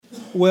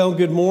Well,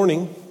 good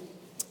morning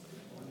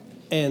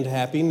and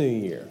Happy New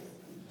Year.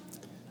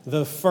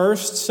 The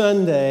first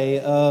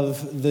Sunday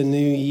of the new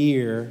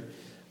year.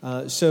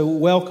 So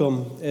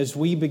welcome as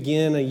we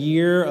begin a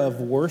year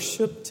of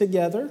worship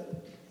together.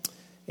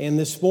 And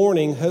this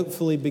morning,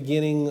 hopefully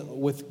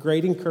beginning with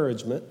great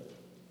encouragement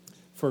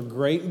for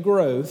great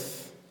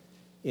growth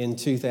in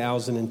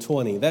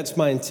 2020. That's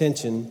my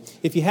intention.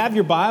 If you have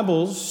your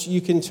Bibles, you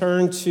can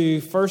turn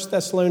to 1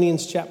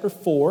 Thessalonians chapter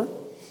 4.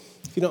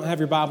 If you don't have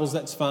your Bibles,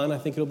 that's fine. I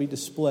think it'll be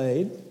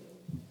displayed.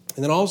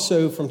 And then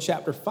also from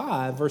chapter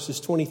 5, verses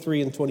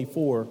 23 and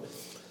 24.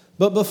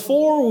 But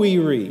before we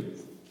read,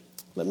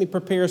 let me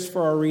prepare us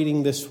for our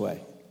reading this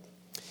way.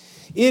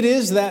 It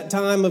is that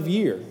time of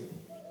year.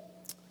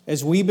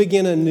 As we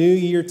begin a new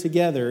year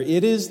together,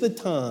 it is the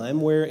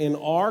time where in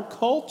our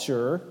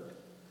culture,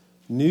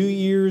 New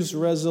Year's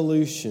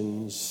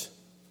resolutions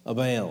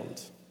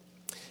abound.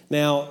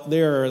 Now,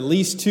 there are at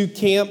least two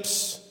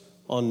camps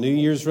on New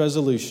Year's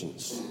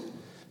resolutions.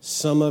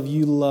 Some of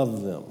you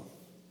love them.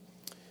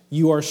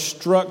 You are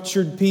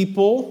structured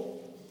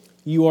people,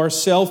 you are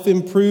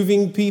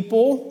self-improving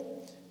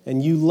people,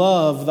 and you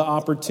love the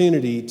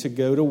opportunity to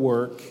go to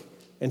work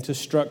and to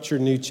structure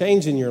new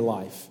change in your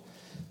life.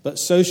 But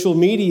social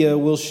media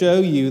will show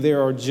you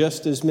there are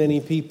just as many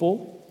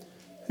people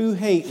who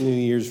hate New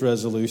Year's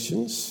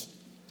resolutions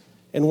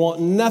and want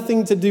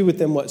nothing to do with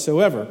them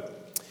whatsoever.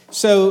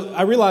 So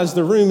I realize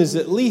the room is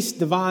at least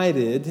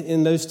divided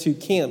in those two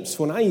camps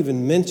when I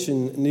even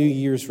mention New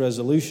Year's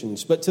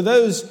resolutions. But to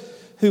those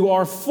who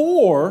are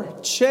for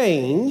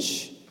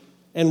change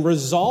and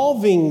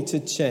resolving to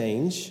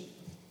change,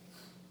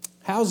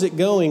 how's it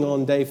going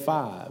on day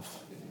 5?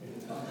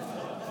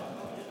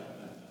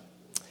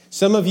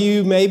 Some of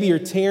you maybe are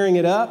tearing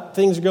it up.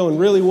 Things are going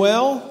really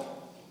well.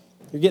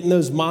 You're getting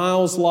those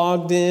miles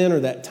logged in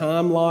or that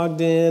time logged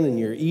in, and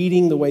you're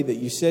eating the way that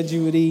you said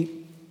you would eat.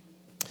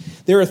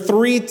 There are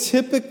 3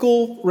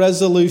 typical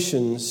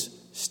resolutions,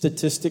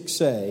 statistics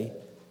say,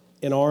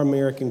 in our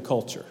American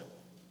culture.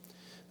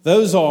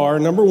 Those are,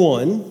 number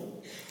 1,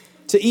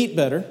 to eat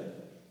better.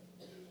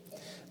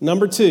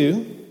 Number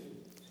 2,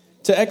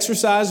 to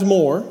exercise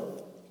more.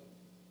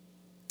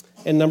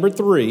 And number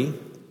 3,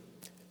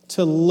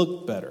 to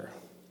look better,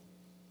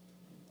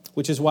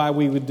 which is why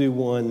we would do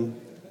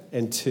 1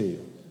 and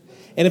 2.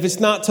 And if it's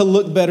not to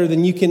look better,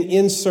 then you can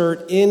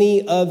insert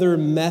any other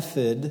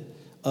method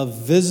of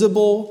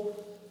visible,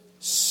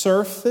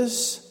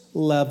 surface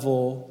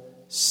level,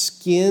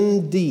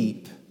 skin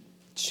deep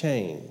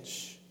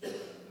change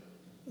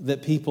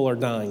that people are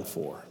dying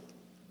for.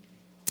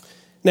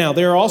 Now,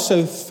 there are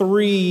also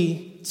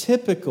 3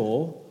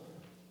 typical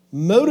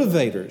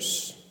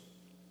motivators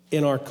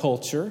in our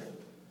culture,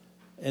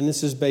 and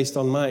this is based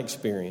on my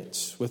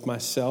experience with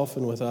myself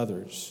and with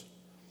others.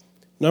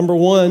 Number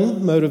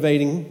 1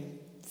 motivating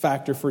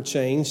factor for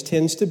change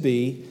tends to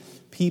be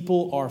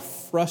people are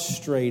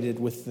frustrated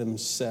with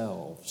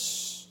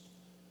themselves.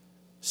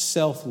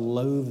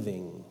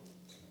 Self-loathing.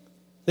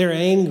 They're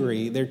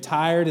angry, they're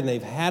tired, and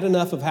they've had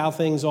enough of how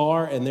things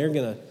are, and they're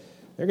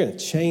gonna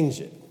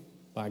change it,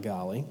 by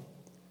golly.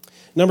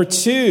 Number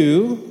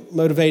 2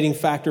 motivating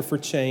factor for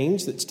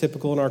change that's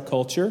typical in our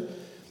culture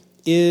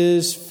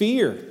is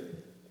fear.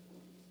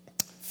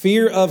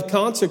 Fear of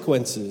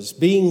consequences,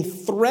 being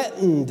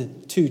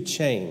threatened to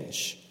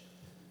change.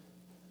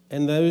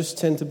 And those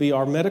tend to be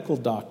our medical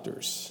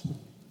doctors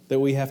that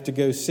we have to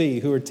go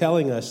see who are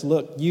telling us,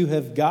 look, you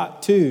have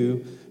got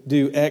to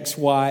do X,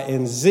 Y,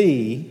 and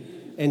Z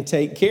and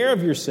take care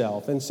of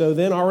yourself. And so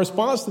then our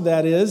response to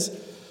that is,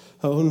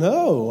 oh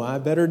no, I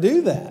better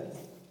do that.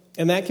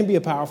 And that can be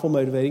a powerful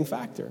motivating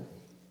factor.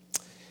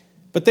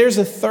 But there's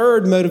a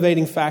third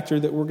motivating factor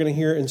that we're going to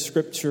hear in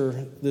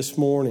Scripture this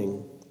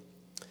morning.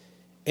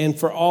 And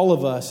for all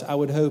of us, I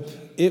would hope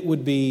it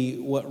would be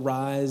what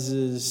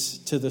rises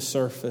to the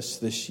surface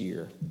this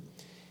year.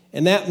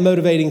 And that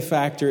motivating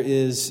factor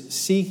is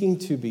seeking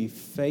to be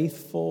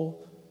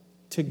faithful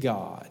to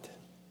God,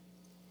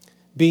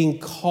 being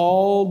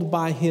called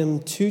by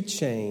Him to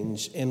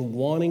change and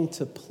wanting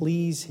to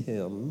please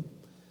Him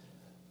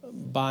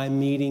by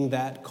meeting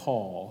that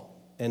call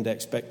and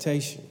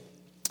expectation.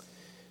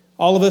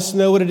 All of us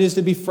know what it is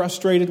to be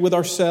frustrated with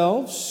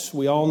ourselves.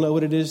 We all know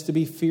what it is to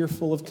be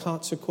fearful of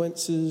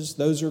consequences.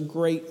 Those are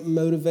great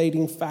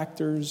motivating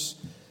factors.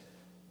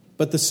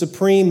 But the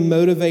supreme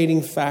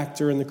motivating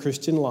factor in the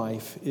Christian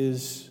life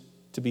is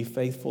to be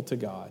faithful to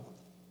God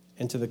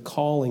and to the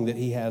calling that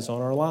He has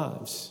on our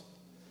lives.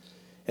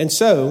 And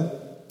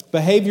so,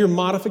 behavior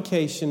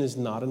modification is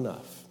not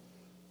enough.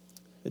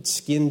 It's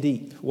skin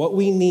deep. What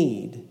we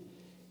need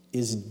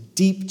is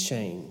deep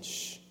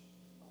change,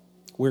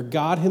 where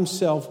God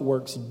Himself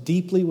works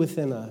deeply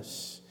within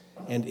us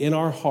and in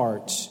our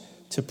hearts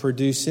to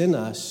produce in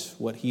us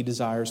what He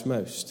desires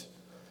most.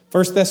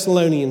 1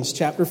 Thessalonians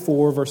chapter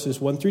 4, verses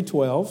 1 through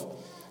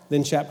 12,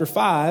 then chapter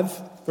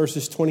 5,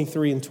 verses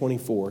 23 and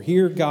 24.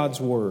 Hear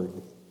God's word.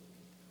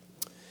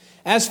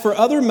 As for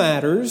other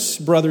matters,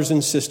 brothers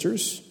and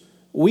sisters,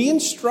 we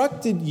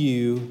instructed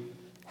you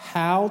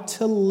how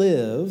to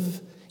live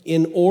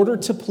in order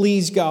to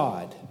please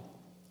God,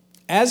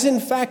 as in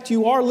fact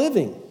you are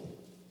living.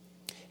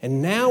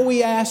 And now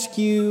we ask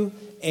you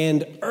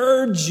and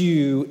urge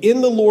you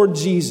in the Lord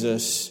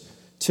Jesus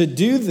to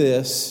do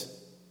this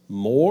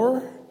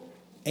more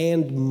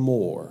and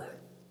more.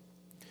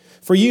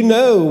 For you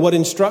know what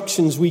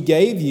instructions we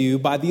gave you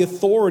by the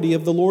authority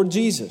of the Lord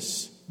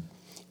Jesus.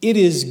 It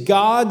is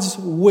God's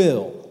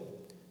will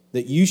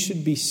that you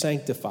should be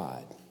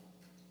sanctified,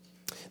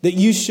 that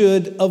you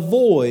should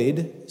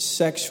avoid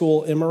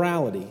sexual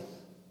immorality,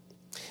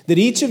 that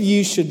each of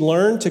you should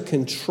learn to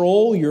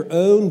control your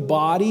own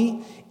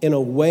body in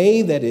a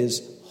way that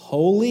is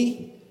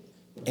holy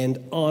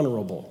and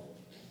honorable,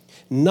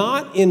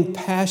 not in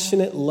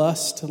passionate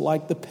lust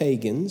like the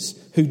pagans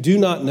who do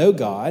not know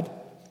God,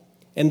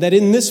 and that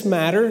in this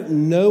matter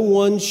no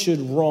one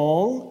should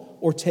wrong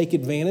or take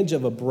advantage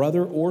of a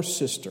brother or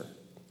sister.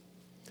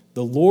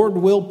 The Lord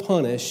will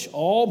punish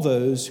all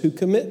those who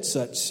commit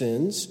such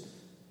sins,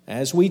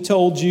 as we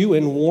told you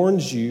and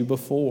warned you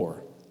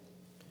before.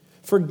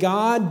 For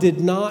God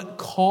did not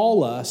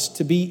call us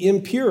to be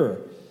impure,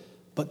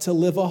 but to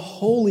live a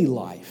holy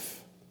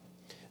life.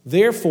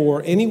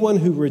 Therefore, anyone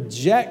who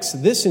rejects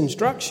this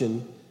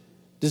instruction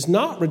does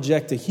not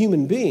reject a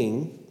human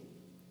being,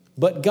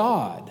 but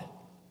God,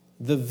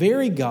 the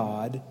very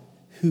God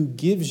who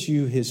gives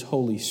you his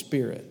Holy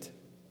Spirit.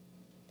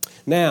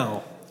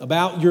 Now,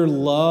 about your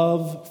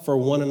love for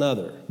one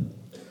another,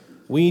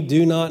 we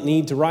do not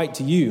need to write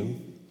to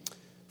you,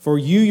 for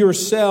you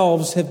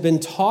yourselves have been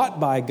taught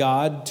by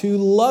God to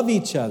love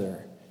each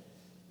other.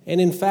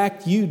 And in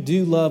fact, you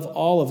do love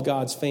all of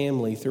God's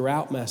family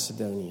throughout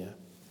Macedonia.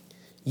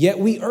 Yet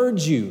we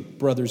urge you,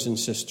 brothers and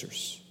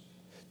sisters,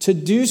 to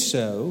do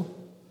so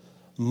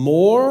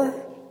more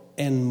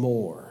and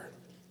more,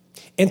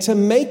 and to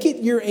make it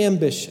your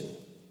ambition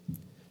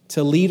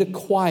to lead a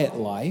quiet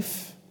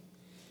life.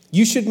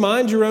 You should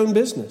mind your own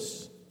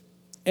business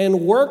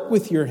and work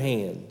with your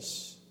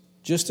hands,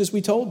 just as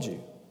we told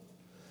you,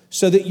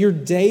 so that your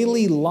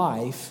daily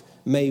life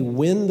may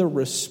win the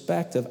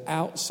respect of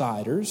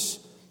outsiders,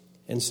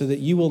 and so that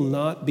you will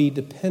not be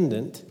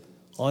dependent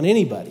on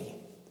anybody.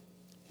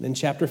 Then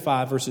chapter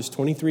 5, verses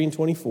 23 and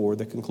 24,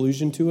 the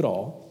conclusion to it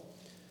all,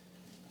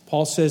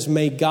 Paul says,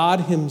 may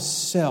God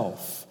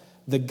himself,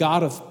 the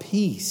God of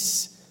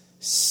peace,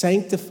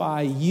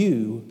 sanctify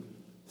you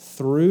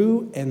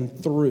through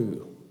and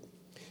through.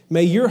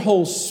 May your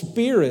whole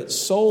spirit,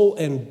 soul,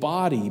 and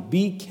body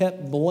be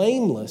kept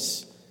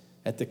blameless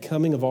at the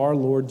coming of our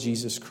Lord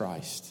Jesus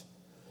Christ.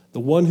 The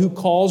one who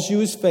calls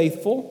you is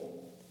faithful,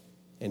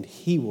 and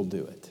he will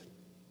do it.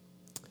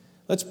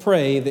 Let's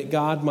pray that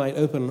God might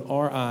open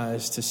our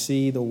eyes to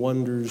see the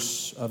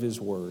wonders of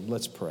his word.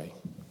 Let's pray.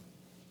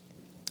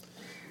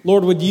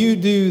 Lord, would you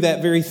do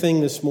that very thing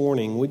this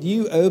morning? Would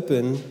you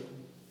open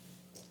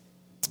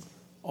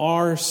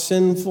our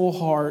sinful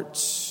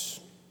hearts,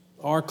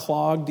 our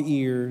clogged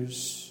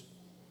ears,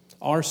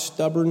 our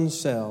stubborn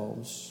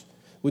selves?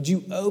 Would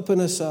you open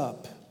us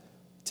up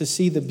to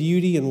see the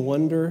beauty and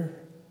wonder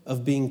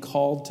of being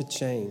called to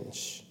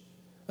change,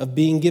 of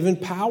being given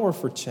power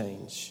for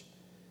change,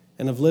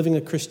 and of living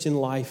a Christian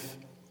life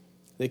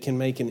that can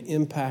make an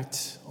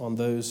impact on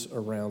those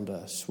around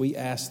us? We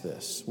ask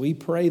this. We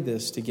pray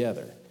this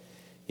together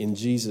in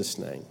Jesus'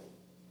 name.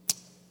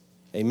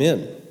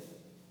 Amen.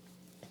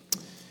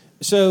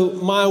 So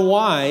my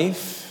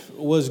wife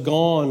was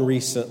gone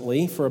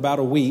recently for about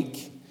a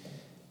week,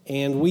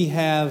 and we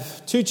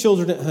have 2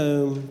 children at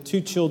home,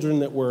 2 children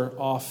that were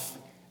off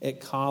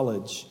at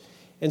college.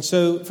 And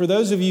so for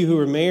those of you who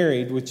are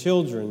married with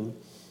children,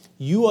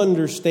 you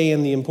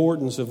understand the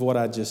importance of what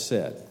I just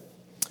said.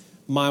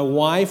 My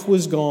wife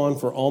was gone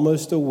for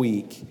almost a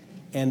week,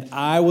 and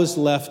I was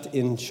left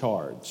in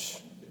charge.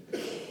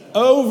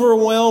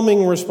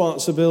 Overwhelming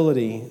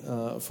responsibility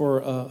for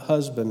a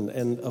husband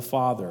and a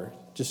father.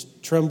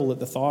 Just tremble at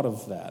the thought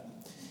of that.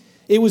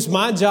 It was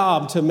my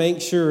job to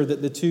make sure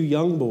that the 2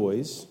 young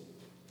boys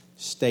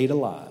stayed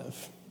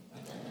alive,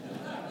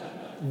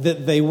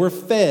 that they were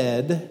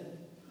fed,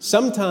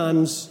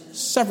 sometimes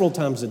several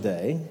times a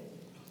day,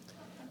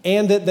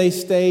 and that they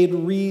stayed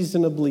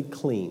reasonably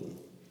clean.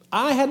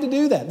 I had to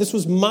do that. This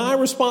was my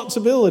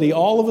responsibility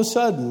all of a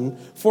sudden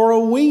for a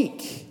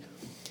week.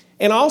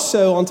 And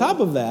also, on top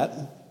of that,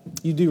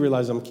 you do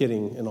realize I'm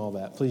kidding and all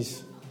that.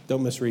 Please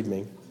don't misread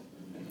me.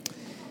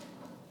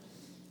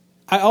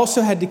 I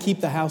also had to keep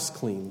the house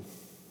clean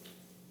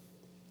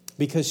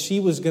because she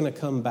was going to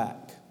come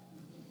back.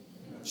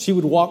 She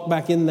would walk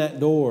back in that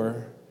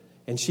door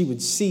and she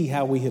would see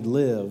how we had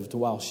lived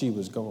while she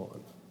was gone.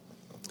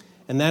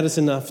 And that is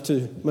enough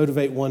to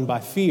motivate one by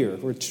fear,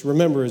 which,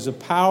 remember, is a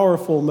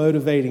powerful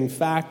motivating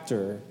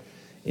factor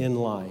in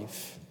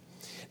life.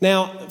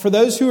 Now, for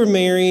those who are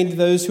married,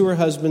 those who are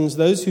husbands,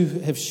 those who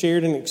have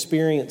shared an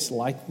experience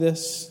like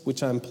this,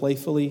 which I'm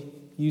playfully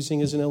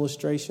using as an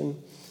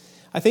illustration,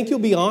 I think you'll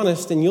be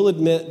honest and you'll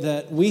admit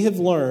that we have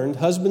learned,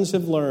 husbands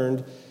have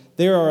learned,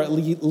 there are at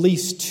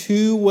least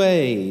 2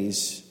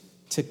 ways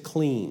to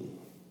clean.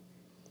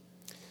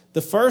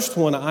 The first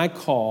one I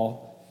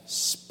call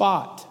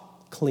spot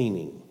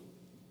cleaning.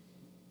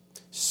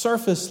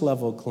 surface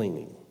level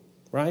cleaning,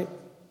 right?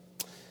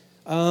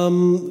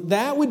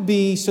 That would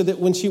be so that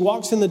when she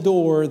walks in the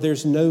door,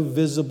 there's no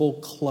visible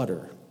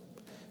clutter.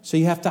 So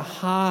you have to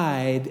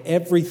hide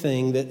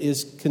everything that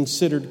is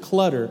considered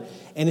clutter.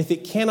 And if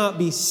it cannot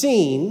be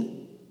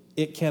seen,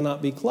 it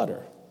cannot be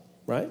clutter,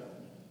 right?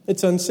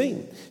 It's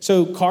unseen.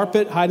 So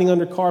carpet, hiding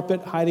under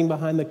carpet, hiding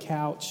behind the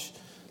couch,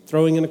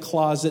 throwing in a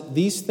closet,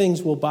 these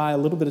things will buy a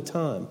little bit of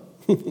time.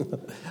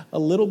 A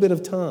little bit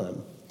of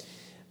time.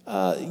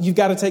 You've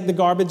got to take the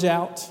garbage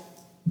out.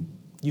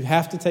 You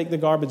have to take the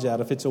garbage out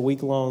if it's a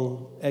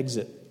week-long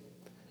exit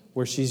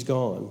where she's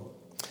gone.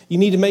 You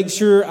need to make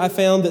sure, I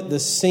found, that the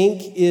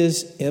sink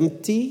is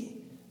empty,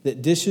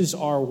 that dishes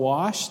are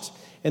washed.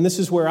 And this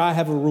is where I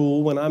have a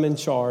rule when I'm in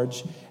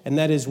charge, and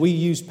that is we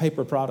use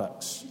paper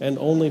products and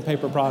only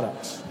paper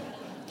products.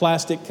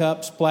 Plastic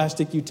cups,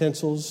 plastic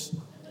utensils,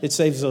 it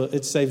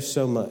saves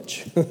so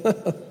much.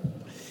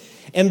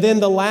 And then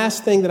the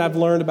last thing that I've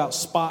learned about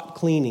spot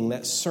cleaning,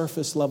 that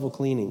surface level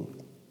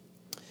cleaning,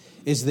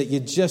 is that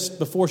you just,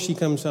 before she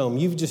comes home,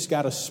 you've just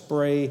got to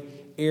spray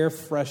air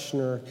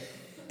freshener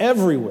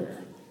everywhere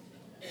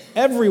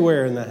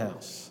in the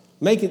house.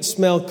 Make it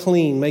smell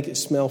clean, make it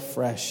smell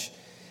fresh.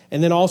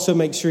 And then also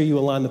make sure you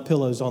align the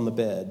pillows on the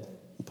bed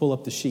and pull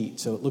up the sheet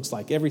so it looks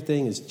like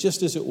everything is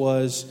just as it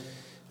was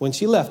when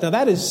she left. Now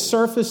that is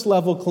surface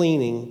level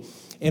cleaning,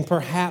 and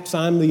perhaps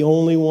I'm the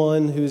only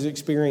one who's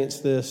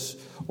experienced this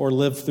or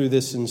lived through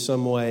this in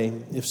some way.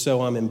 If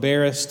so, I'm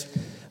embarrassed.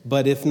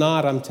 But if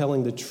not, I'm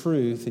telling the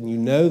truth, and you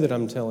know that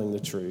I'm telling the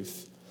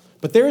truth.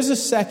 But there is a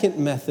second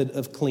method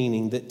of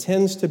cleaning that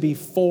tends to be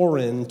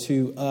foreign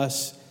to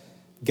us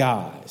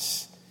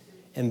guys,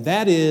 and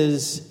that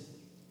is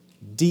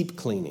deep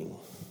cleaning,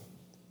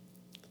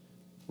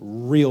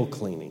 real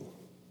cleaning.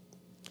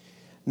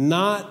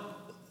 Not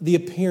the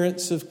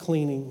appearance of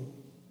cleaning,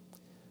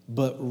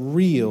 but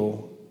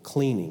real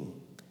cleaning.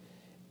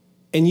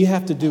 And you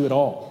have to do it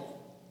all.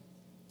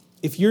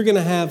 If you're going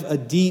to have a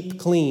deep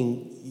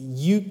clean,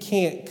 you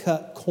can't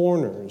cut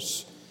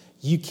corners.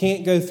 You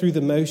can't go through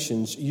the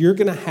motions. You're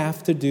going to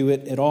have to do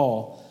it at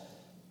all,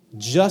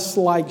 just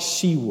like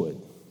she would,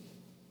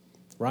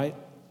 right?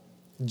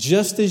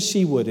 Just as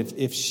she would.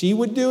 If she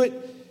would do it,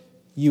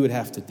 you would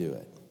have to do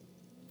it.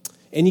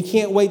 And you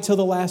can't wait till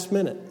the last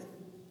minute.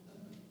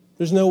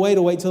 There's no way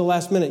to wait till the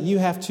last minute. You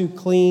have to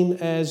clean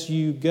as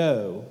you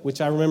go, which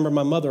I remember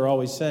my mother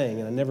always saying,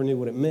 and I never knew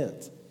what it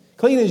meant.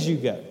 Clean as you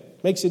go.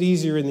 Makes it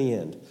easier in the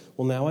end.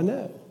 Well, now I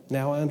know.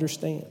 Now I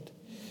understand.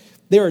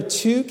 There are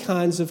two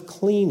kinds of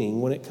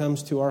cleaning when it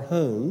comes to our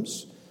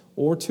homes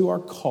or to our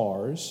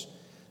cars.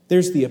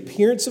 There's the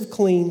appearance of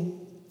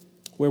clean,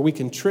 where we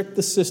can trick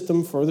the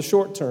system for the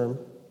short term.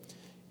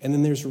 And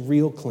then there's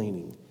real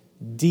cleaning,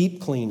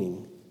 deep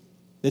cleaning.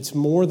 It's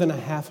more than a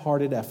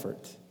half-hearted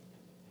effort.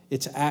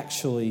 It's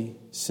actually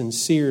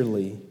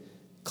sincerely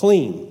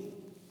clean.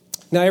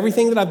 Now,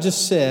 everything that I've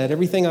just said,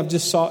 everything I've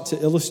just sought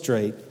to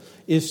illustrate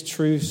is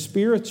true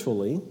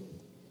spiritually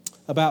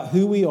about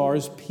who we are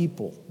as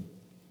people.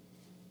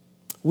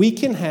 We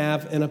can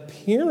have an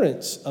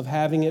appearance of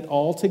having it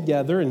all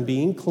together and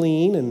being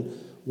clean and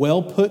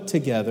well put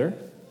together,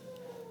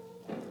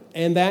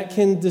 and that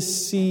can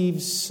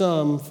deceive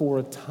some for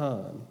a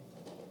time.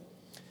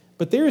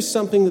 But there is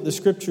something that the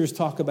scriptures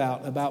talk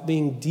about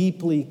being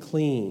deeply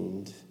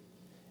cleaned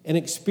and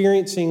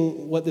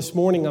experiencing what this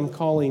morning I'm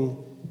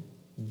calling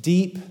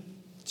deep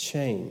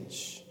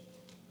change.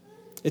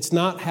 It's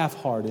not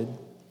half-hearted.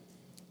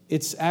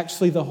 It's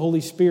actually the Holy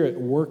Spirit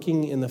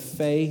working in the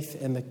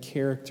faith and the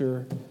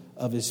character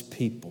of His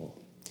people.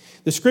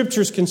 The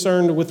Scripture is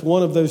concerned with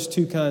one of those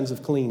two kinds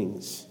of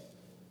cleanings,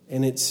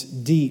 and it's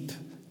deep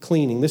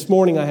cleaning. This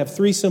morning I have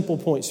 3 simple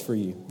points for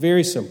you,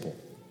 very simple.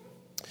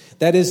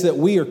 That is that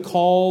we are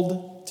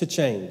called to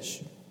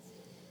change.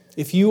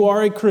 If you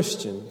are a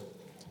Christian,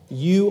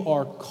 you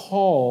are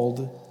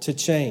called to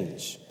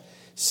change.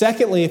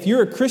 Secondly, if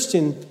you're a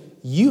Christian,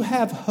 you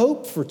have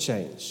hope for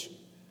change.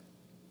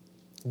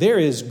 There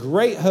is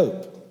great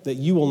hope that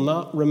you will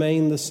not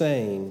remain the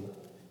same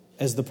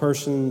as the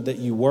person that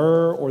you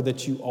were or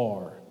that you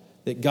are,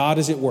 that God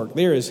is at work.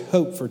 There is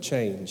hope for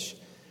change.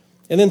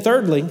 And then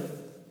thirdly,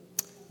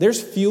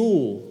 there's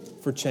fuel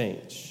for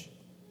change.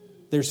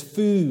 There's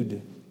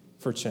food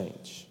for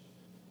change.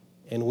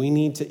 And we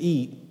need to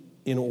eat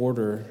in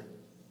order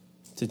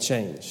to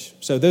change.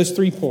 So those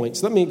 3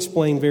 points, let me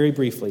explain very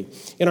briefly.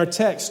 In our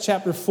text,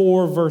 chapter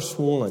 4, verse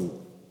 1,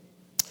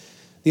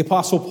 the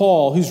Apostle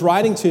Paul, who's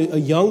writing to a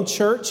young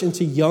church and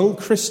to young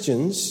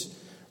Christians,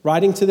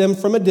 writing to them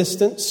from a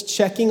distance,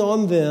 checking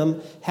on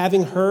them,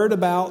 having heard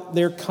about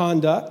their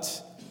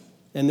conduct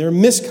and their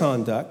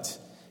misconduct,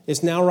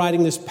 is now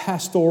writing this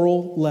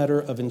pastoral letter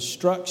of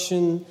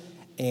instruction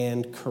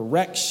and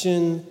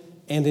correction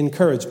and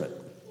encouragement.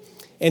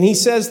 And he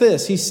says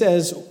this, he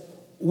says,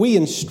 we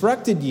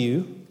instructed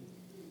you,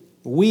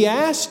 we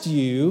asked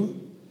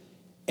you,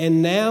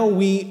 and now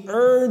we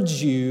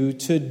urge you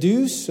to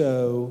do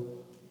so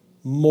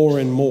more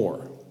and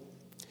more.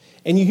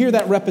 And you hear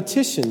that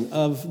repetition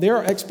of there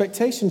are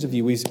expectations of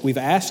you. We've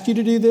asked you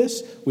to do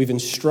this. We've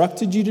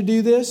instructed you to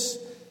do this.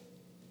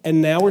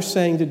 And now we're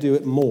saying to do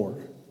it more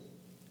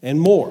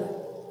and more.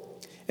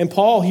 And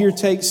Paul here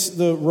takes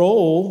the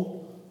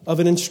role of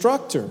an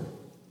instructor,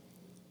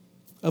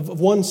 of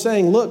one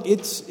saying, look,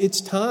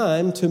 it's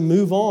time to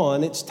move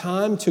on. It's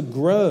time to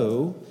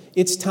grow.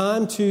 It's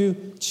time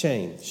to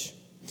change.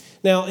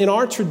 Now, in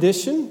our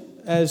tradition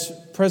as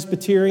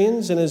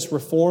Presbyterians and as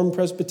Reformed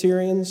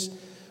Presbyterians,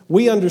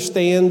 we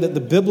understand that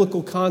the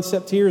biblical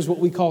concept here is what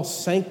we call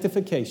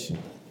sanctification.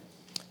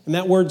 And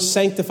that word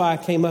sanctify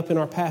came up in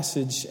our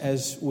passage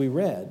as we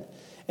read.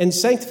 And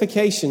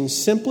sanctification,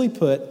 simply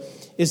put,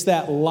 is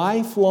that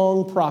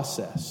lifelong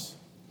process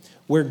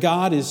where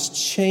God is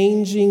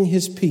changing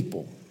his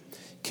people,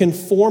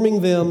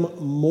 conforming them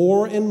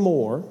more and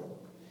more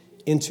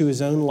into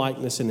his own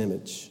likeness and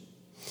image.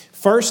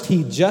 First,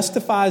 he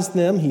justifies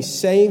them, he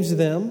saves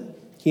them,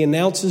 he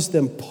announces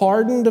them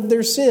pardoned of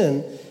their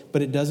sin,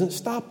 but it doesn't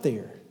stop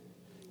there.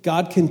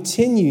 God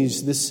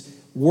continues this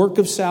work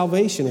of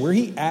salvation where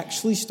he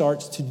actually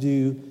starts to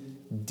do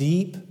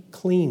deep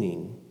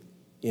cleaning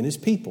in his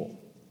people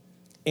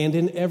and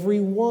in every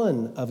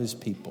one of his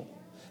people.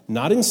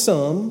 Not in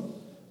some,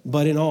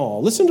 but in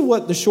all. Listen to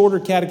what the Shorter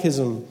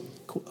Catechism,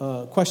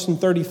 question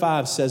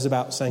 35, says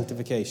about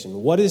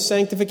sanctification. What is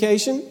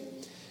sanctification?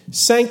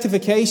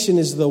 Sanctification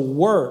is the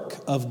work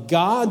of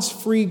God's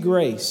free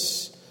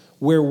grace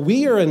where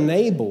we are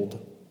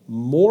enabled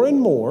more and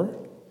more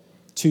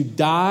to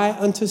die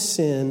unto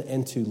sin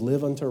and to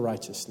live unto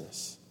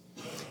righteousness.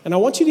 And I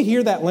want you to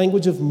hear that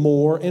language of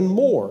more and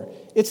more.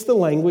 It's the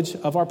language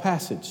of our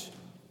passage.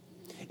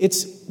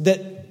 It's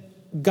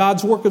that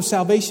God's work of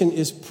salvation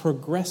is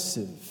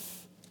progressive.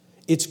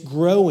 It's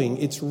growing,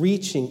 it's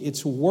reaching,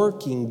 it's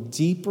working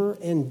deeper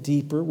and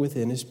deeper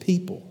within his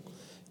people.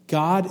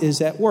 God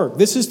is at work.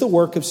 This is the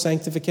work of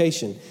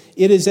sanctification.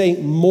 It is a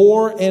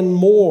more and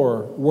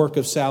more work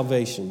of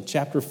salvation.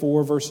 Chapter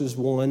 4, verses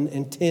 1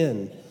 and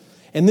 10.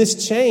 And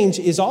this change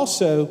is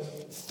also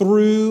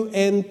through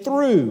and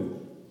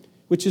through,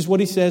 which is what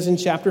he says in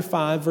chapter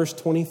 5, verse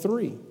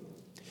 23.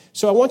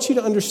 So I want you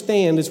to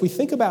understand, as we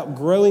think about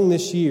growing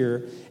this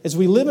year, as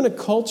we live in a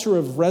culture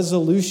of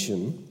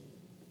resolution,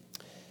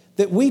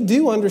 that we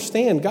do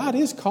understand God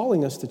is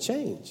calling us to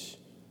change.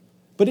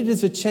 But it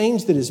is a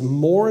change that is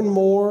more and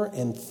more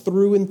and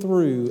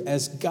through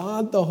as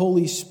God the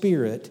Holy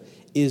Spirit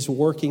is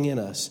working in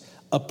us.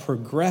 A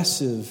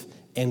progressive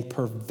and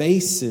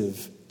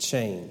pervasive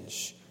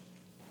change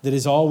that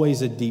is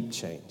always a deep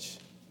change.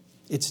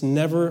 It's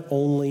never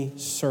only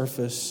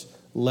surface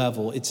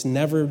level. It's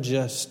never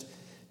just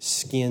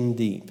skin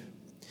deep.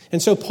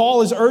 And so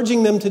Paul is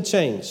urging them to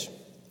change.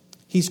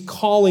 He's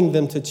calling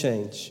them to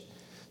change.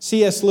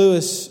 C.S.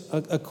 Lewis,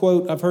 a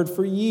quote I've heard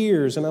for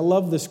years, and I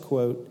love this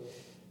quote.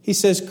 He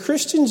says,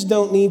 Christians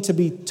don't need to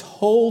be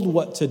told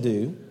what to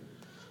do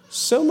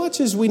so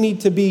much as we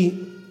need to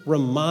be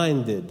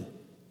reminded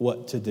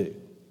what to do.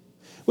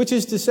 Which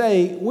is to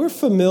say, we're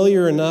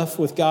familiar enough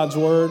with God's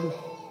word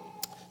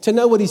to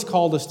know what he's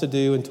called us to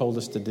do and told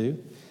us to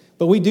do.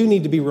 But we do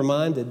need to be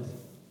reminded,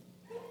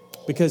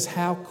 because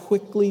how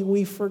quickly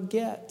we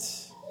forget,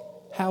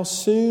 how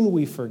soon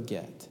we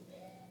forget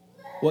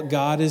what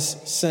God is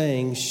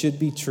saying should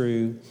be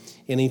true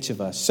in each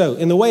of us. So,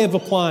 in the way of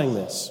applying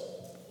this,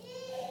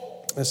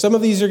 now, some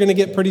of these are going to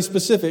get pretty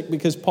specific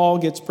because Paul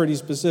gets pretty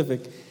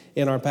specific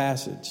in our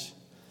passage.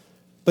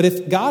 But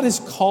if God has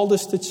called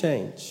us to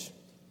change,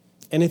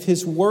 and if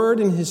his word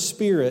and his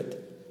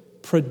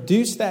spirit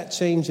produce that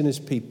change in his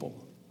people,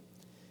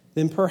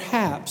 then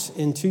perhaps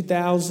in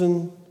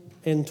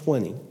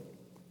 2020,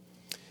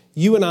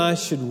 you and I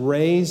should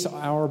raise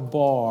our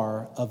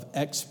bar of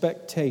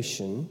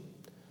expectation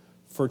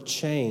for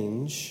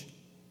change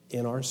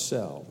in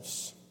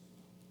ourselves.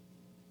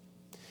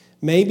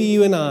 Maybe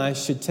you and I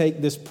should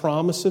take this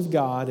promise of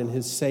God and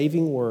his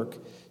saving work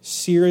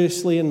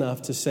seriously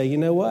enough to say, you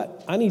know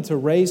what? I need to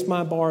raise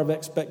my bar of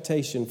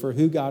expectation for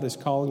who God is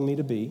calling me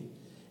to be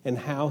and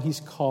how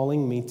he's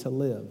calling me to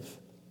live.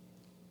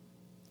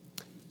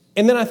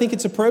 And then I think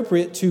it's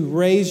appropriate to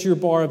raise your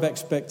bar of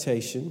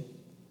expectation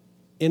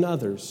in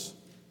others,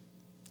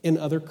 in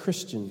other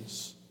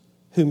Christians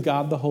whom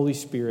God the Holy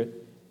Spirit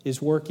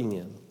is working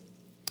in.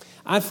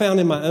 I've found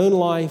in my own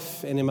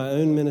life and in my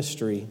own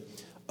ministry,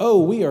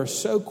 we are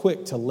so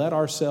quick to let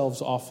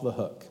ourselves off the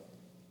hook,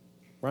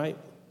 right?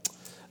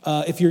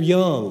 If you're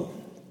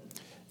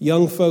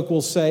young folk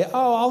will say,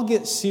 I'll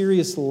get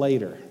serious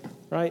later,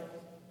 right?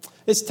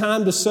 It's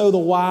time to sow the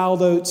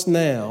wild oats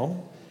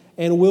now,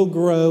 and we'll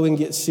grow and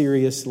get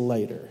serious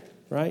later,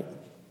 right?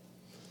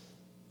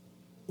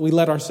 We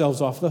let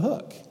ourselves off the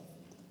hook.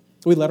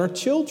 We let our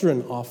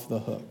children off the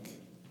hook.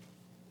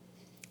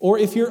 Or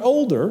if you're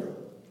older,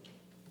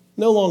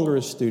 no longer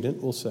a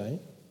student, we'll say,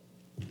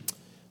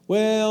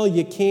 well,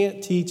 you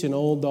can't teach an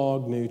old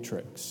dog new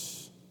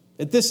tricks.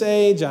 At this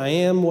age, I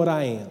am what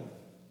I am.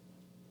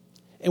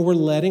 And we're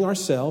letting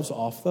ourselves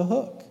off the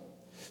hook.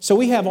 So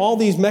we have all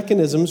these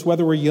mechanisms,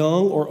 whether we're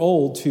young or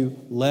old, to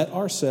let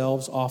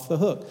ourselves off the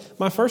hook.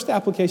 My first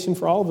application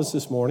for all of us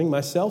this morning,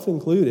 myself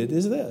included,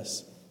 is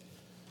this.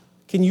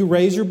 Can you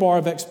raise your bar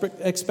of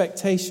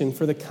expectation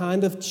for the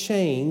kind of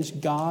change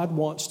God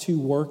wants to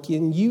work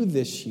in you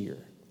this year?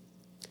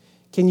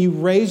 Can you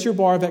raise your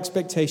bar of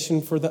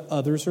expectation for the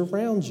others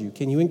around you?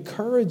 Can you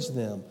encourage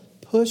them,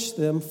 push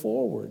them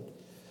forward?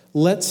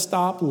 Let's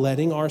stop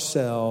letting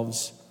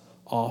ourselves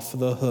off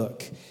the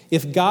hook.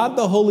 If God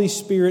the Holy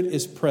Spirit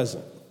is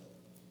present,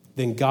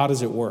 then God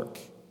is at work.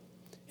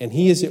 And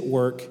He is at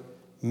work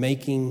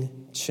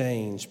making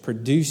change,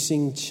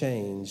 producing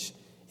change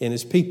in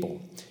His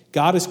people.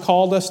 God has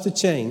called us to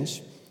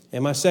change.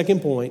 And my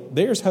second point,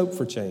 there's hope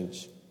for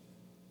change.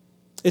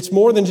 It's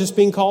more than just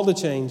being called to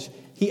change.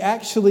 He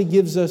actually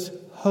gives us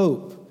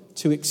hope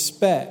to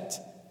expect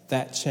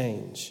that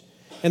change.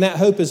 And that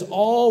hope is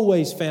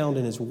always found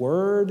in His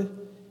Word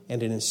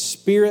and in His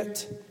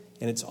Spirit,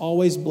 and it's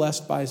always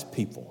blessed by His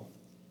people.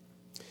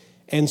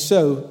 And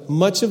so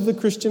much of the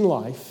Christian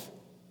life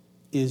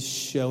is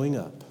showing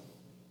up.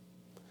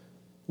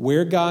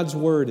 Where God's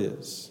Word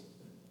is,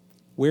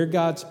 where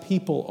God's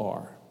people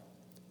are,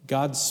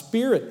 God's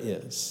Spirit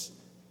is,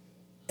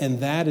 and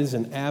that is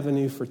an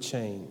avenue for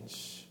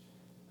change.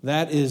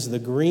 That is the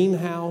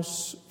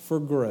greenhouse for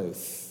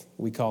growth,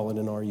 we call it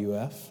in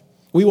RUF.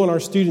 We want our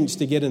students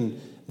to get in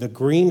the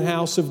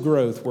greenhouse of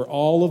growth where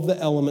all of the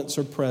elements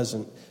are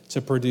present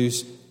to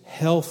produce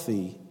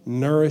healthy,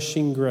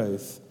 nourishing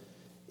growth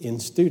in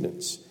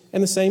students.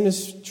 And the same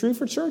is true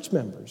for church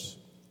members.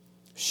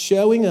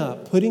 Showing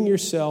up, putting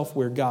yourself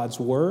where God's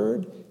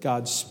Word,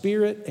 God's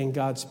Spirit, and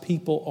God's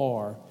people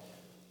are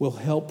will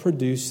help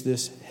produce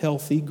this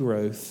healthy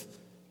growth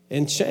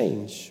and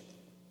change.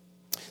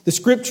 The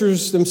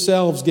Scriptures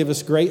themselves give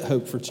us great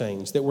hope for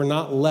change, that we're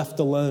not left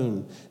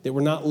alone, that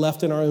we're not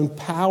left in our own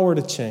power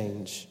to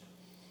change.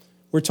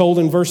 We're told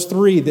in verse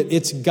 3 that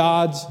it's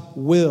God's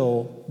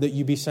will that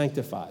you be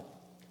sanctified.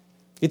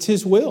 It's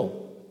His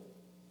will.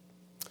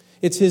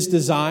 It's His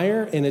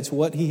desire, and it's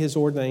what He has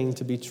ordained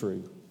to be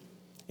true.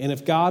 And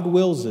if God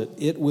wills it,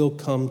 it will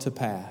come to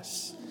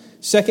pass.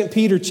 2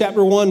 Peter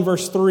chapter 1,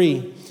 verse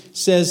 3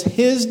 says,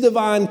 His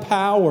divine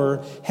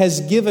power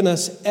has given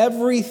us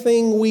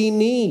everything we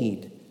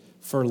need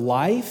for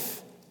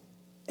life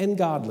and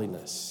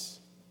godliness.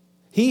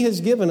 He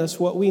has given us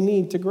what we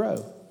need to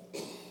grow.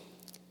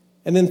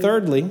 And then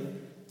thirdly,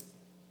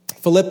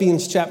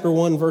 Philippians chapter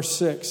 1, verse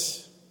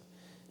 6,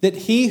 that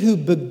He who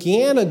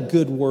began a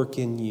good work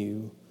in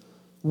you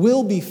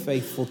will be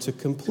faithful to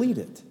complete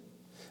it.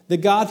 The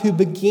God who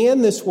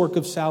began this work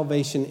of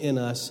salvation in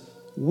us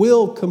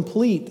will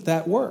complete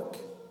that work.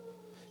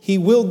 He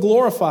will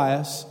glorify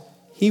us.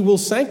 He will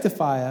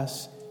sanctify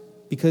us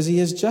because He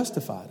has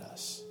justified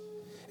us.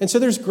 And so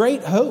there's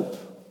great hope.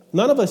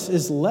 None of us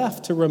is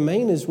left to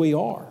remain as we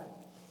are.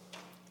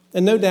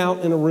 And no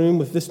doubt in a room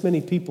with this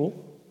many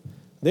people,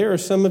 there are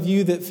some of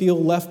you that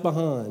feel left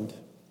behind.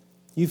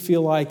 You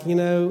feel like,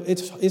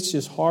 it's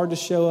just hard to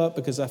show up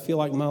because I feel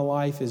like my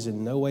life is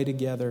in no way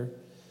together.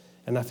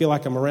 And I feel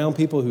like I'm around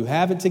people who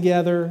have it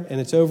together and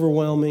it's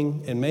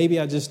overwhelming. And maybe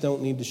I just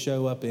don't need to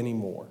show up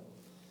anymore.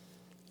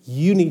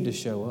 You need to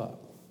show up.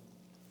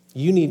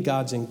 You need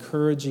God's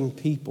encouraging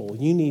people.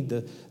 You need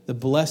the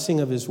blessing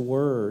of His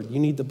Word.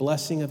 You need the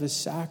blessing of His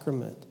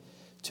sacrament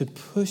to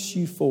push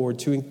you forward,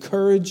 to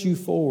encourage you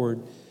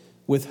forward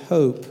with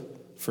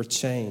hope for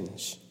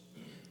change.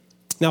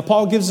 Now,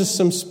 Paul gives us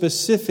some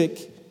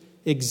specific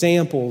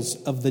examples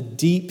of the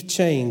deep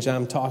change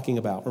I'm talking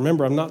about.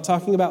 Remember, I'm not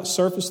talking about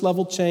surface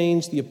level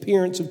change, the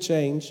appearance of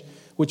change,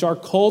 which our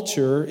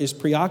culture is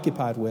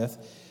preoccupied with.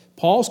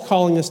 Paul's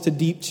calling us to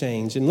deep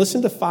change. And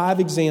listen to 5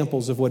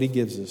 examples of what he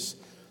gives us.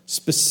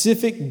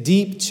 Specific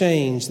deep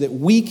change that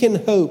we can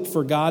hope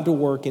for God to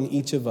work in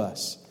each of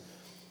us.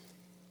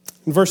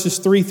 In verses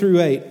 3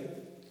 through 8,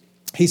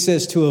 he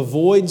says to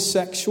avoid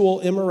sexual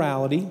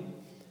immorality,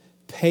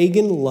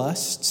 pagan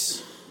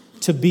lusts,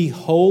 to be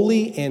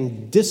holy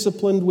and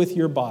disciplined with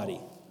your body.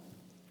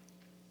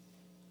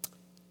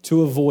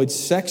 To avoid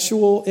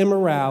sexual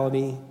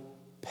immorality,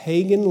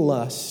 pagan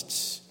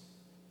lusts,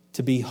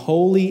 to be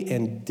holy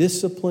and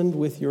disciplined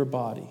with your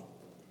body.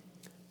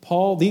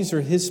 Paul, these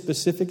are his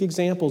specific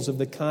examples of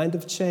the kind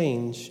of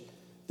change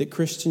that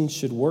Christians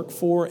should work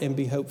for and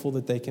be hopeful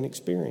that they can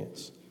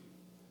experience.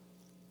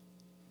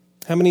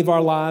 How many of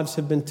our lives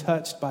have been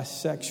touched by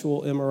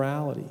sexual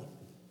immorality,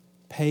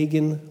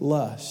 pagan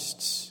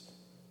lusts,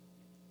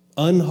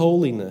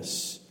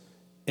 unholiness,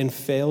 and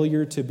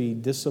failure to be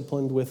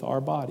disciplined with our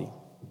body,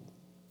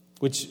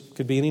 which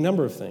could be any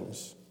number of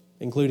things,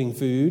 including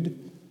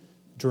food,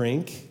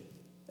 drink,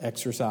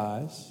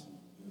 exercise.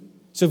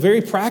 So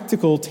very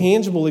practical,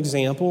 tangible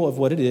example of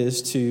what it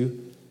is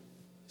to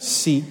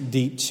seek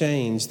deep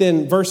change.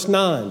 Then verse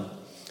 9,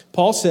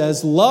 Paul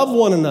says, love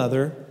one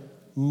another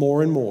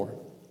more and more.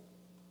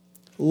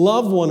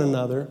 Love one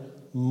another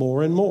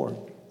more and more.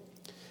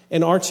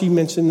 And Archie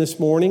mentioned this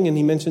morning, and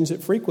he mentions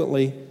it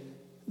frequently,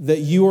 that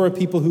you are a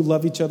people who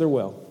love each other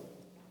well.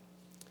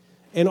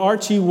 And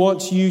Archie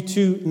wants you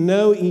to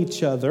know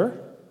each other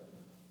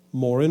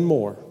more and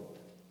more.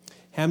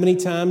 How many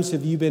times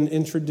have you been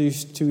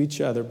introduced to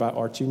each other by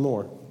Archie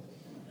Moore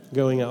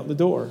going out the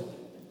door?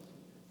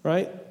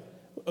 Right?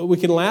 We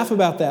can laugh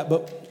about that,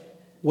 but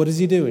what is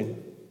he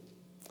doing?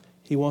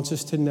 He wants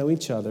us to know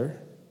each other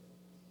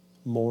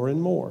more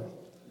and more,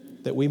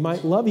 that we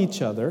might love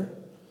each other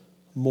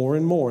more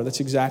and more. That's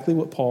exactly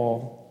what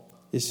Paul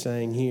is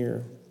saying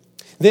here.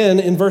 Then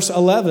in verse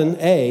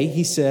 11a,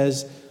 he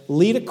says,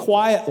 lead a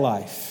quiet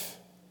life,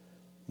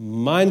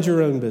 mind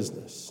your own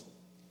business,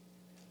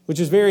 which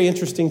is very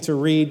interesting to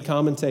read.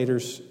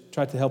 Commentators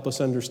try to help us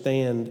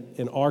understand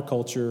in our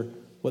culture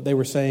what they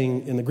were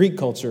saying in the Greek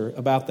culture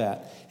about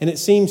that. And it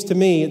seems to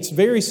me it's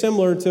very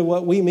similar to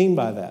what we mean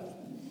by that.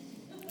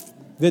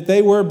 That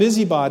they were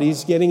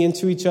busybodies getting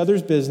into each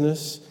other's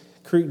business,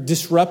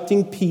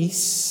 disrupting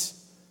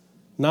peace,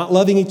 not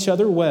loving each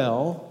other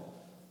well,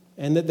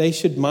 and that they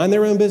should mind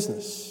their own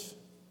business,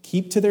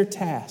 keep to their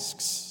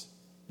tasks,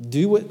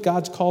 do what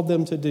God's called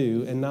them to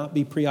do, and not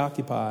be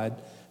preoccupied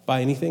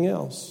by anything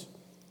else.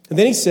 And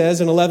then he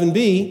says in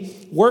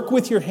 11b, work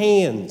with your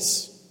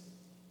hands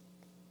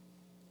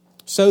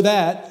so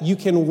that you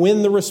can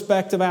win the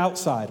respect of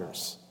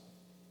outsiders.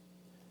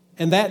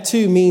 And that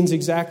too means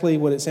exactly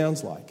what it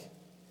sounds like.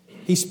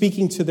 He's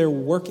speaking to their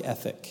work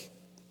ethic.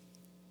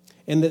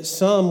 And that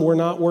some were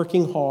not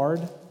working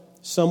hard.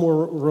 Some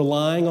were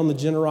relying on the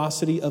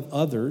generosity of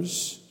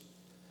others.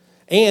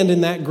 And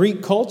in that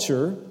Greek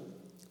culture,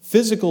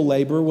 physical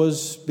labor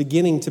was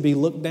beginning to be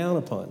looked down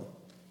upon.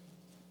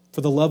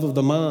 For the love of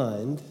the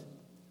mind,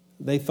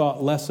 they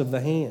thought less of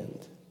the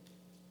hand.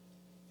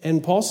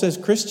 And Paul says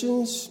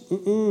Christians,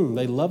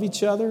 they love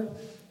each other.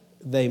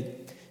 They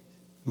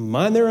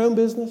mind their own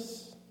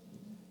business.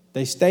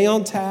 They stay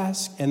on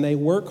task, and they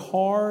work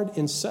hard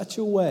in such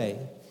a way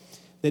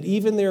that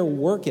even their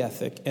work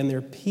ethic and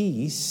their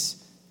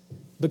peace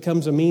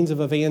becomes a means of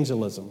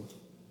evangelism,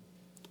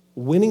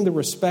 winning the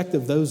respect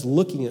of those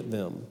looking at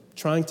them,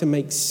 trying to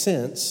make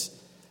sense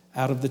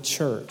out of the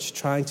church,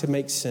 trying to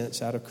make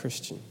sense out of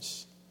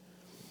Christians.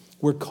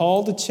 We're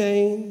called to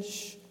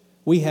change.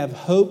 We have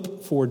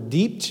hope for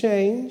deep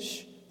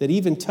change that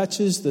even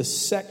touches the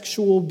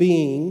sexual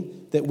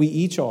being that we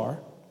each are.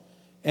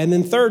 And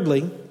then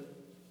thirdly,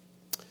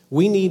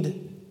 we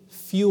need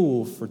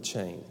fuel for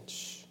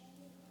change.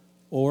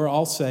 Or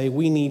I'll say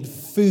we need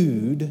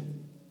food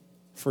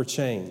for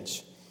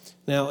change.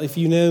 Now, if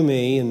you know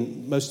me,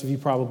 and most of you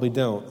probably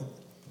don't,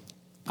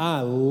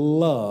 I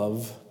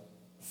love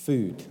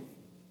food.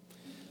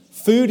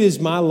 Food is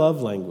my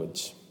love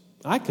language.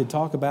 I could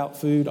talk about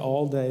food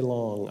all day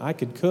long. I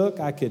could cook,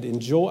 I could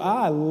enjoy.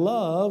 I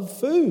love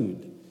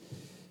food.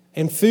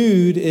 And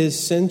food is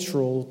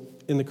central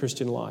in the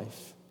Christian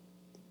life.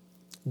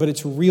 But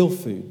it's real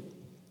food.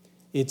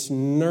 It's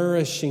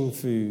nourishing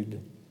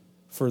food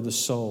for the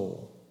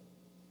soul.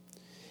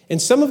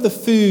 And some of the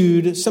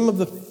food, some of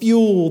the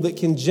fuel that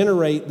can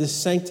generate this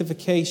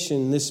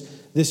sanctification,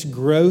 this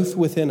growth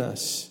within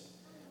us,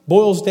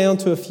 boils down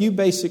to a few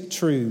basic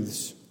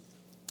truths.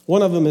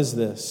 One of them is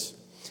this: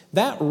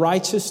 that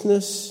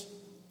righteousness,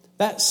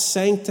 that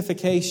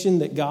sanctification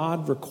that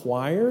God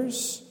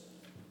requires,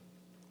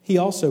 He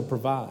also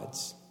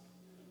provides.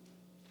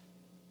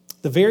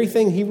 The very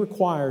thing He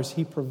requires,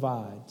 He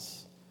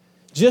provides.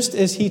 Just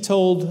as He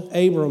told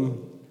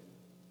Abram,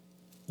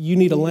 you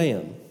need a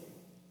lamb,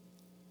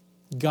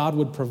 God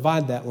would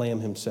provide that lamb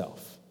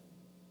Himself.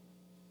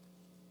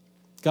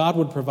 God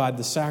would provide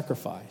the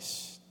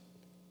sacrifice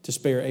to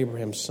spare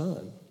Abraham's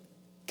son.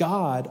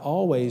 God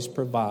always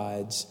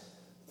provides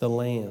the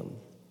lamb.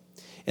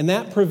 And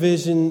that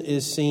provision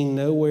is seen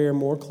nowhere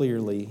more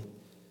clearly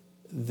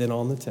than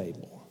on the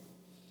table.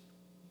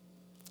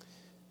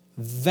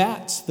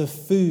 That's the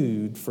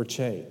food for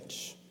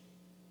change.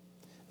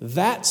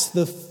 That's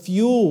the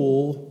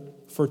fuel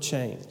for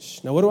change.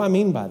 Now, what do I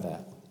mean by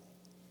that?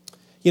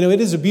 You know,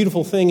 it is a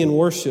beautiful thing in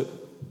worship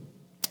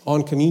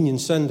on Communion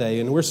Sunday,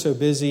 and we're so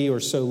busy or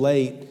so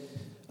late,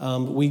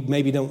 we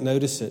maybe don't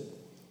notice it.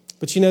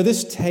 But you know,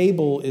 this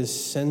table is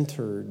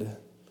centered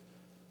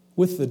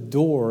with the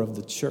door of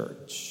the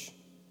church.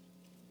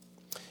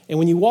 And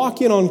when you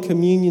walk in on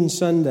Communion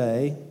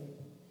Sunday,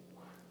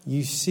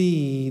 you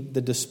see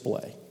the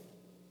display.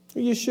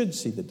 Or you should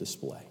see the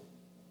display.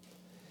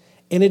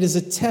 And it is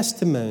a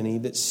testimony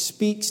that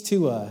speaks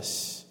to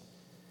us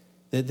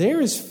that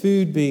there is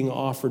food being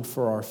offered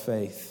for our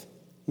faith.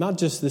 Not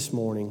just this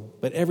morning,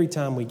 but every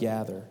time we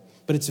gather.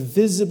 But it's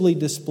visibly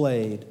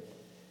displayed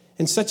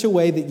in such a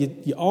way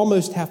that you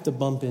almost have to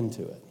bump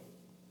into it.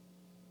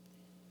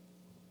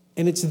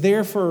 And it's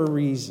there for a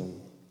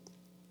reason.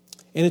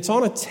 And it's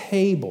on a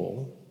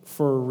table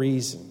for a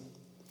reason.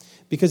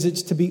 Because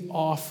it's to be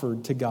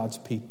offered to God's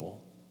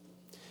people.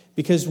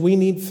 Because we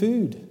need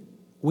food.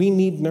 We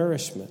need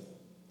nourishment.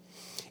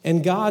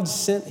 And God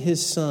sent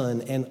His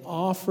Son and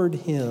offered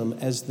Him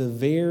as the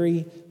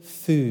very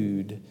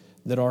food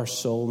that our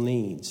soul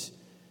needs.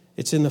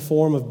 It's in the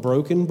form of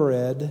broken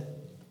bread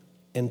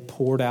and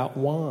poured out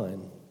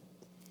wine.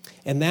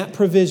 And that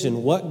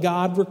provision, what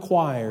God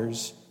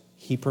requires,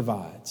 He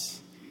provides.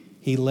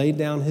 He laid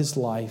down his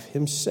life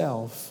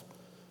himself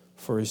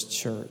for his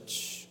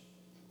church.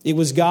 It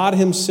was God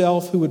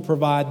himself who would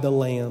provide the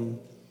lamb.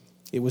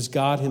 It was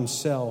God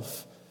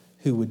himself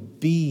who would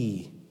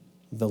be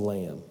the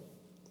lamb.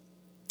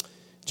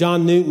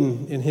 John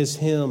Newton, in his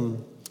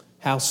hymn,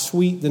 "How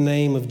Sweet the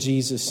Name of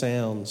Jesus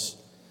Sounds,"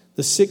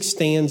 the 6th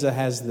stanza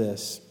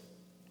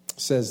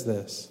says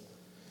this: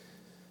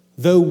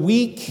 "Though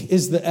weak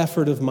is the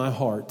effort of my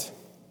heart,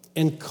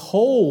 and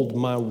cold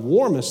my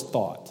warmest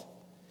thought,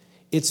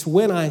 it's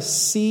when I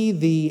see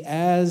thee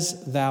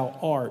as thou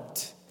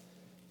art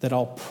that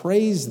I'll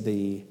praise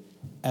thee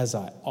as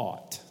I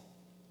ought."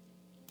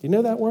 Do you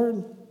know that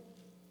word?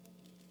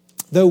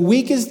 Though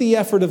weak is the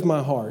effort of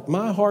my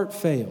heart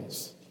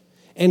fails,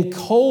 and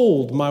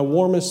cold my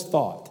warmest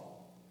thought,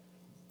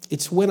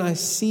 it's when I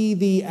see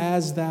thee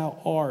as thou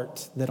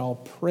art that I'll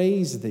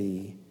praise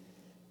thee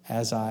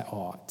as I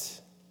ought.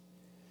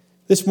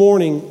 This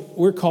morning,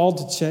 we're called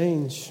to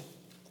change,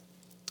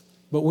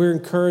 but we're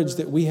encouraged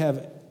that we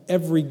have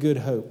every good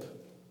hope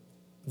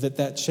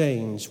that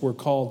change we're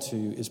called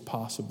to is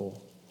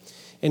possible.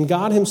 And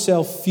God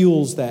himself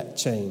fuels that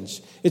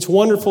change. It's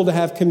wonderful to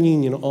have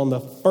communion on the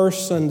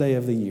first Sunday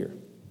of the year,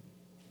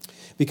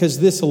 because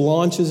this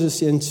launches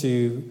us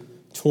into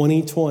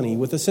 2020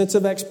 with a sense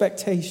of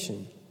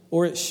expectation,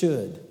 or it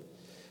should,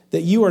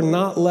 that you are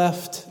not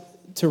left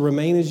to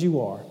remain as you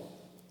are.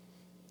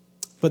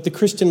 But the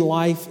Christian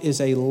life is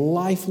a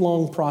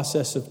lifelong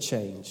process of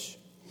change.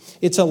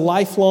 It's a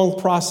lifelong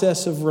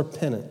process of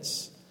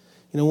repentance.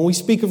 When we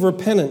speak of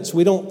repentance,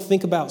 we don't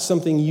think about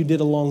something you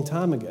did a long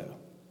time ago.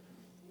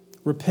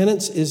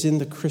 Repentance is in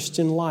the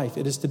Christian life.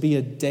 It is to be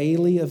a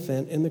daily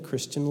event in the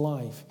Christian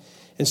life.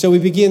 And so we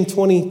begin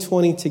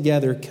 2020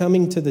 together,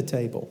 coming to the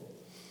table,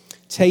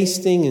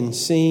 tasting and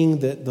seeing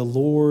that the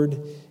Lord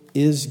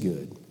is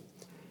good.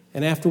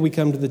 And after we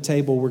come to the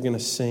table, we're going to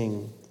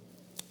sing.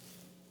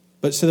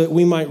 But so that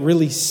we might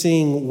really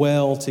sing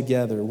well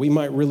together, we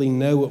might really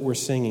know what we're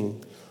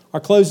singing, our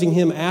closing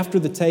hymn after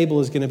the table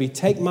is going to be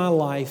 "Take My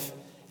Life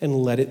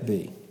and Let It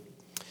Be."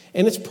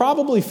 And it's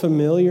probably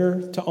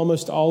familiar to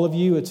almost all of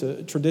you. It's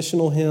a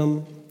traditional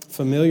hymn,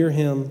 familiar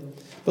hymn.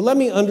 But let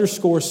me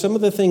underscore some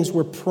of the things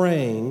we're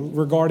praying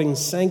regarding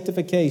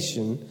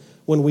sanctification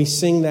when we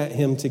sing that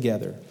hymn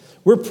together.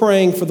 We're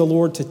praying for the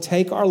Lord to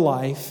take our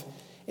life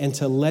and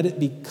to let it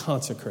be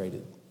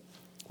consecrated,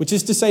 which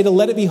is to say, to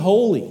let it be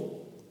holy.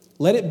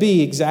 Let it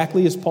be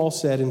exactly as Paul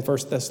said in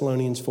 1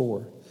 Thessalonians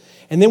 4.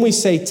 And then we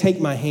say, take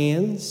my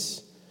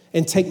hands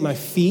and take my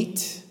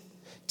feet,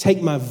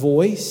 take my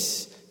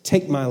voice,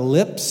 take my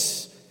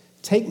lips,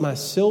 take my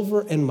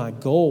silver and my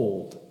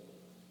gold,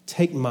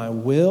 take my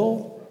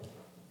will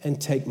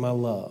and take my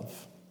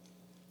love.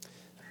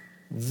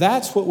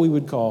 That's what we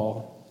would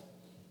call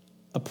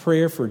a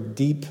prayer for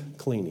deep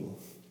cleaning.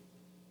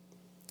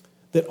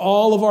 That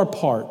all of our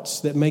parts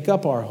that make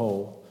up our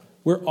whole,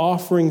 we're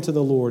offering to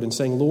the Lord and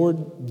saying,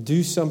 Lord,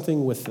 do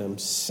something with them,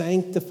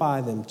 sanctify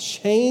them,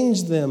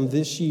 change them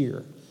this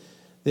year,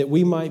 that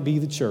we might be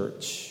the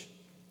church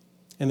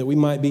and that we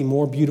might be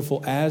more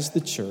beautiful as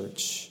the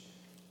church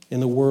in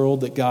the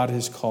world that God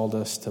has called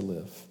us to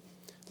live.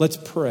 Let's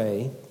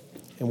pray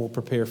and we'll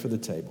prepare for the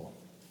table.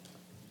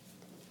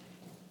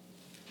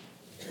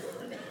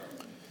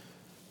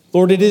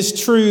 Lord, it is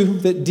true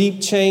that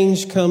deep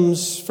change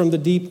comes from the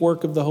deep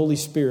work of the Holy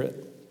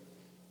Spirit.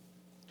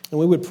 And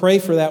we would pray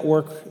for that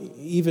work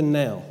even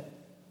now.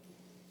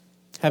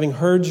 Having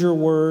heard your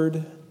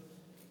word,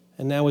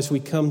 and now as we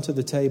come to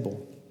the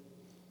table,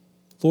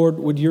 Lord,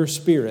 would your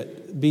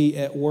Spirit be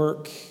at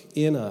work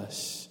in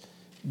us,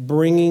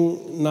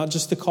 bringing not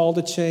just the call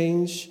to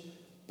change,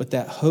 but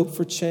that hope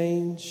for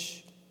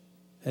change,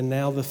 and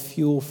now the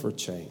fuel for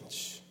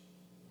change.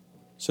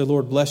 So,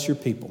 Lord, bless your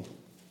people,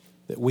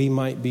 that we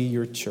might be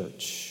your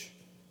church.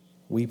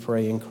 We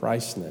pray in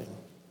Christ's name.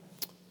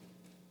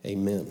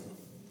 Amen.